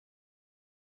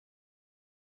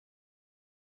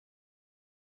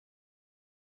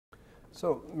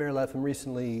So, Mayor Letham,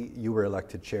 recently you were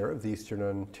elected chair of the Eastern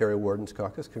Ontario Wardens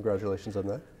Caucus. Congratulations on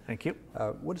that. Thank you.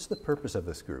 What is the purpose of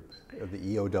this group, of the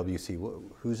EOWC?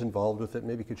 Who's involved with it?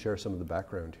 Maybe you could share some of the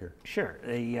background here. Sure.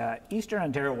 The Eastern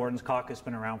Ontario Wardens Caucus has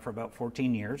been around for about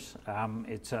 14 years.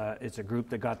 It's a group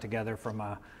that got together from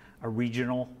a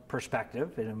regional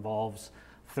perspective. It involves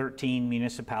 13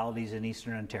 municipalities in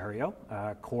Eastern Ontario.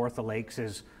 Kawartha Lakes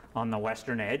is on the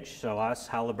western edge, so us,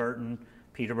 Haliburton,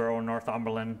 Peterborough,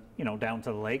 Northumberland, down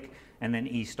to the lake, and then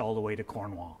east all the way to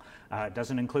Cornwall. It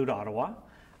doesn't include Ottawa.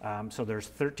 So there's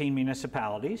 13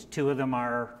 municipalities. 2 of them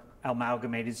are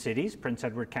amalgamated cities, Prince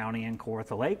Edward County and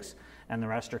Kawartha Lakes, and the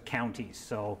rest are counties.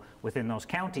 So within those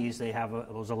counties, they have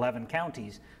those 11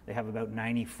 counties, they have about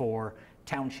 94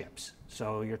 townships.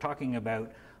 So you're talking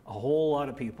about a whole lot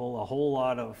of people, a whole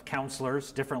lot of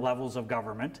councillors, different levels of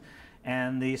government.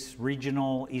 And this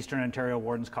regional Eastern Ontario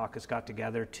Wardens Caucus got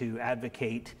together to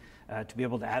advocate, to be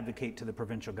able to advocate to the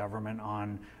provincial government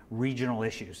on regional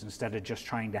issues instead of just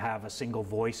trying to have a single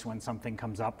voice when something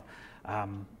comes up.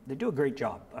 They do a great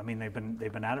job. I mean, they've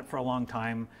been at it for a long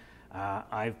time.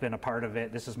 I've been a part of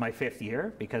it. This is my 5th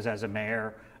year because as a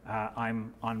mayor,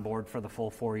 I'm on board for the full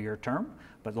 4-year term.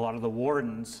 But a lot of the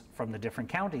wardens from the different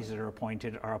counties that are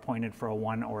appointed for a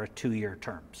 1 or a 2-year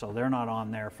term. So they're not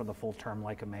on there for the full term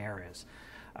like a mayor is.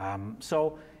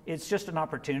 So it's just an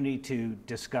opportunity to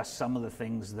discuss some of the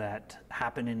things that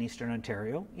happen in Eastern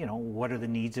Ontario. What are the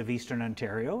needs of Eastern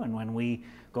Ontario? And when we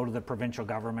go to the provincial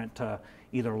government to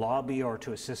either lobby or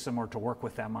to assist them or to work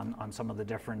with them on some of the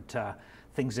different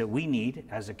things that we need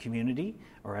as a community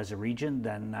or as a region,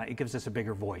 then it gives us a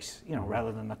bigger voice,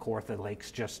 rather than the Kawartha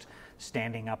Lakes just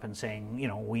standing up and saying,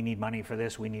 we need money for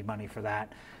this, we need money for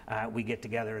that. We get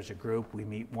together as a group. We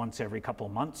meet once every couple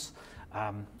of months.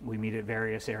 We meet at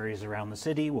various areas around the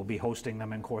city. We'll be hosting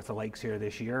them in Kawartha Lakes here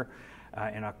this year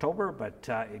in October, but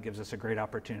it gives us a great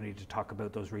opportunity to talk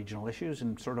about those regional issues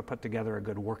and sort of put together a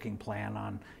good working plan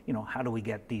on, how do we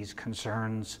get these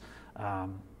concerns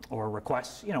or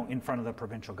requests, in front of the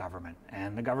provincial government.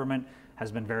 And the government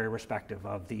has been very respectful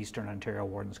of the Eastern Ontario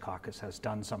Wardens Caucus, has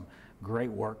done some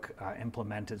great work,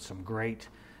 implemented some great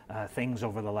things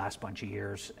over the last bunch of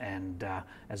years, and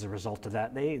as a result of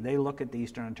that, they look at the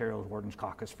Eastern Ontario Wardens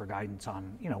Caucus for guidance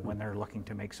on, when they're looking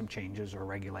to make some changes or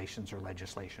regulations or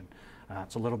legislation.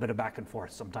 It's a little bit of back and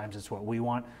forth. Sometimes it's what we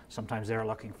want. Sometimes they're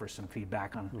looking for some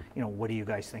feedback on, what do you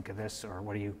guys think of this, or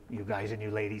what do you guys and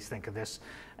you ladies think of this,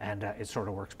 and it sort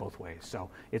of works both ways. So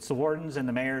it's the wardens and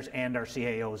the mayors and our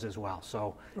CAOs as well.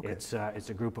 So okay. It's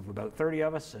a group of about 30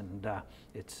 of us, and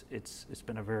it's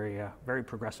been a very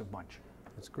progressive bunch.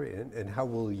 That's great. And how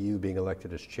will you, being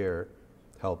elected as chair,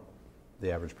 help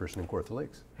the average person in Kawartha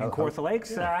Lakes? Kawartha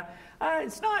Lakes? Yeah.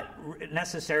 It's not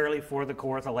necessarily for the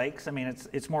Kawartha Lakes. I mean,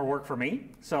 it's more work for me.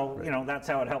 So, right. That's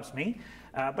how it helps me.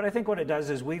 But I think what it does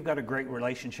is we've got a great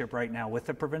relationship right now with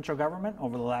the provincial government.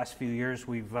 Over the last few years,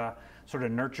 we've sort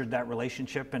of nurtured that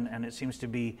relationship, and it seems to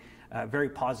be very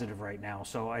positive right now.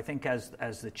 So I think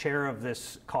as the chair of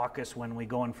this caucus, when we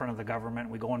go in front of the government,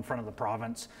 we go in front of the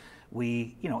province,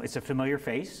 it's a familiar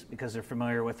face because they're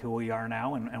familiar with who we are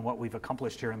now and what we've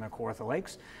accomplished here in the Kawartha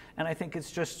Lakes. And I think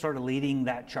it's just sort of leading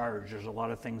that charge. There's a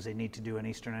lot of things they need to do in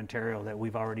Eastern Ontario that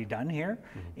we've already done here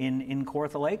in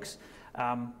Kawartha Lakes,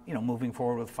 moving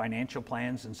forward with financial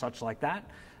plans and such like that.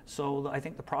 So I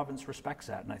think the province respects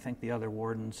that, and I think the other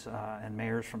wardens and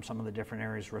mayors from some of the different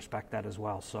areas respect that as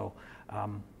well. So,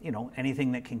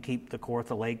 anything that can keep the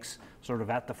Kawartha Lakes sort of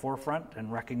at the forefront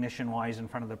and recognition-wise in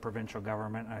front of the provincial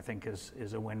government, I think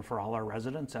is a win for all our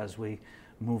residents as we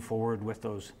move forward with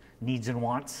those needs and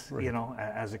wants, right.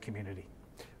 As a community.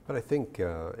 But I think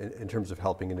in terms of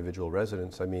helping individual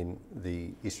residents, I mean,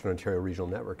 the Eastern Ontario Regional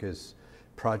Network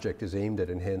project is aimed at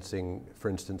enhancing, for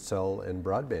instance, cell and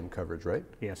broadband coverage, right?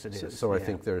 Yes, it is. So I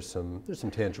think there's some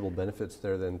tangible benefits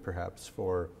there then perhaps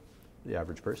for the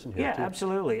average person here too.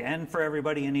 Absolutely, and for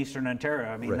everybody in Eastern Ontario.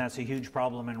 I mean, right. That's a huge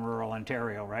problem in rural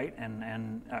Ontario, right?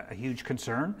 And a huge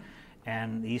concern.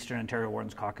 And the Eastern Ontario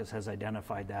Wardens Caucus has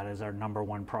identified that as our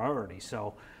 #1 priority.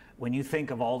 So when you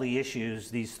think of all the issues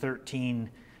these 13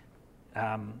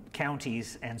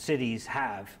 counties and cities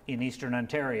have in Eastern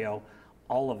Ontario,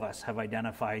 all of us have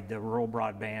identified the rural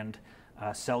broadband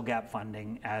cell gap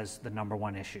funding as the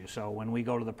 #1 issue. So when we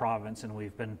go to the province, and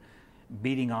we've been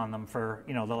beating on them for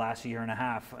the last year and a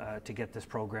half to get this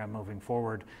program moving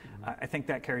forward, I think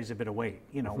that carries a bit of weight.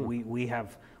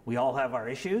 We all have our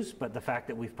issues, but the fact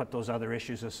that we've put those other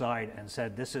issues aside and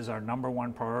said this is our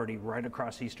 #1 priority right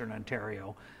across Eastern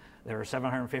Ontario. There are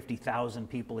 750,000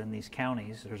 people in these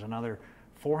counties. There's another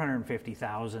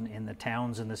 450,000 in the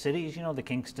towns and the cities, you know, the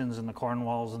Kingstons and the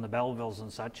Cornwalls and the Bellevilles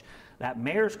and such. That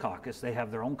mayor's caucus, they have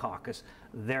their own caucus.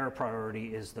 Their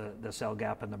priority is the cell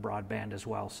gap and the broadband as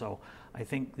well. So I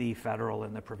think the federal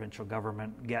and the provincial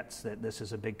government gets that this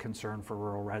is a big concern for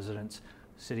rural residents,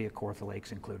 City of Kawartha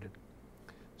Lakes included.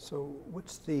 So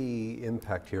what's the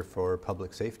impact here for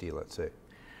public safety, let's say?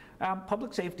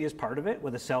 Public safety is part of it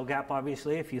with a cell gap,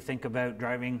 obviously. If you think about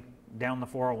driving down the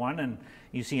 401 and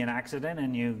you see an accident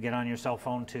and you get on your cell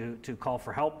phone to call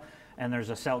for help and there's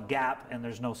a cell gap and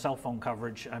there's no cell phone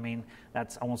coverage, I mean,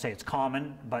 that's, I won't say it's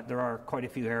common, but there are quite a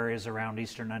few areas around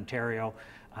Eastern Ontario.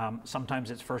 Sometimes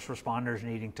it's first responders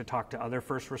needing to talk to other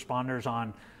first responders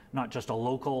on not just a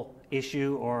local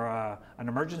issue or an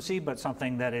emergency, but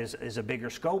something that is a bigger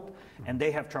scope, and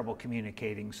they have trouble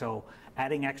communicating. So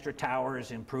adding extra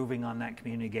towers, improving on that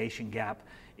communication gap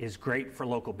is great for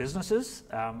local businesses,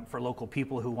 for local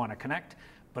people who want to connect,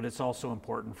 but it's also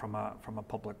important from a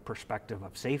public perspective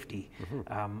of safety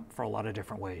for a lot of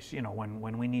different ways. You know,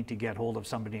 when we need to get hold of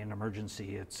somebody in an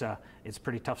emergency, it's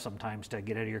pretty tough sometimes to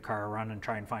get out of your car, run and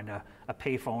try and find a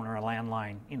payphone or a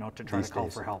landline, you know, to try to call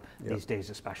for help. These days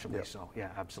especially. So yeah,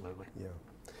 absolutely.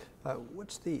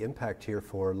 What's the impact here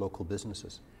for local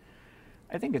businesses?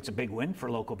 I think it's a big win for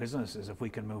local businesses if we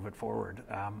can move it forward.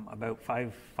 About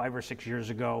five or 6 years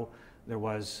ago, there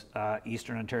was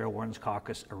Eastern Ontario Warden's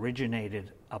Caucus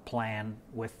originated a plan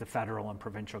with the federal and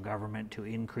provincial government to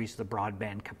increase the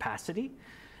broadband capacity,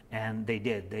 and they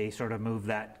did. They sort of moved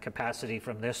that capacity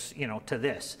from this, you know, to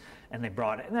this, and they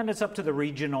brought it. And then it's up to the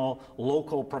regional,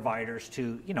 local providers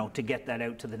to, you know, to get that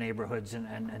out to the neighborhoods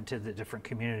and to the different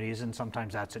communities, and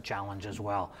sometimes that's a challenge as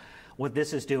well. What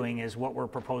this is doing is what we're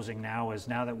proposing now is,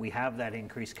 now that we have that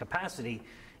increased capacity,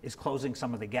 is closing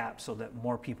some of the gaps so that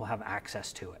more people have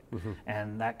access to it.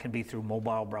 And that can be through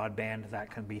mobile broadband, that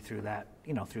can be through that,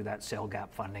 you know, through that sale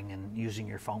gap funding and using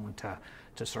your phone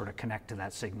to sort of connect to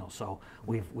that signal. So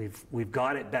we've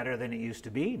got it better than it used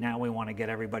to be. Now we want to get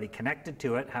everybody connected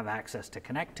to it, have access to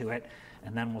connect to it,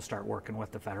 and then we'll start working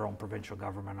with the federal and provincial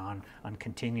government on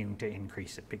continuing to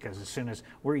increase it, because as soon as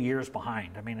we're years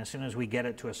behind, I mean, as soon as we get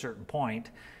it to a certain point,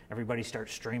 everybody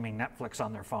starts streaming Netflix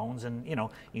on their phones, and you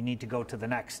know, you need to go to the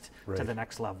next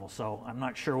level. So I'm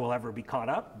not sure we'll ever be caught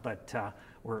up, but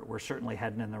we're certainly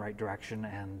heading in the right direction,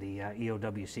 and the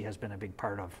EOWC has been a big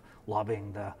part of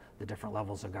lobbying the different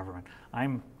levels of government.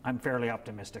 I'm fairly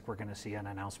optimistic we're going to see an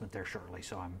announcement there shortly,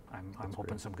 so I'm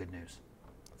hoping some good news.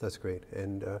 That's great.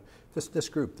 And this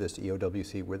group, this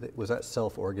EOWC, was that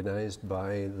self-organized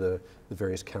by the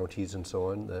various counties and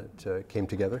so on that came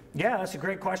together? Yeah, that's a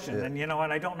great question. And you know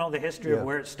what, I don't know the history of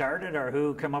where it started or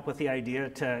who came up with the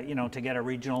idea to, you know, to get a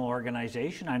regional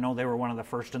organization. I know they were one of the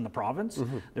first in the province.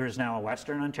 There is now a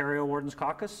Western Ontario Warden's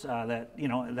Caucus that, you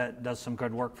know, that does some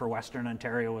good work for Western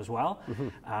Ontario as well.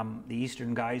 The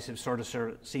Eastern guys have sort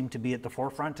of seemed to be at the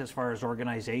forefront as far as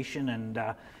organization, and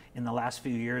in the last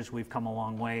few years, we've come a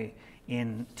long way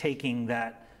in taking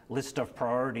that list of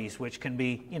priorities, which can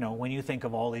be, you know, when you think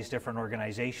of all these different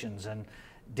organizations and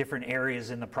different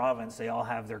areas in the province, they all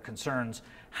have their concerns.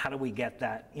 How do we get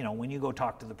that, you know, when you go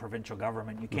talk to the provincial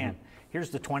government, you can't, here's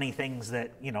the 20 things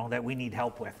that, you know, that we need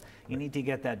help with. You need to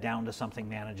get that down to something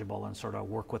manageable and sort of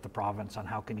work with the province on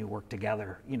how can you work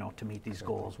together, you know, to meet these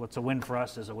goals. What's a win for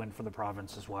us is a win for the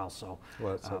province as well. So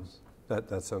well,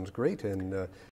 that sounds great. And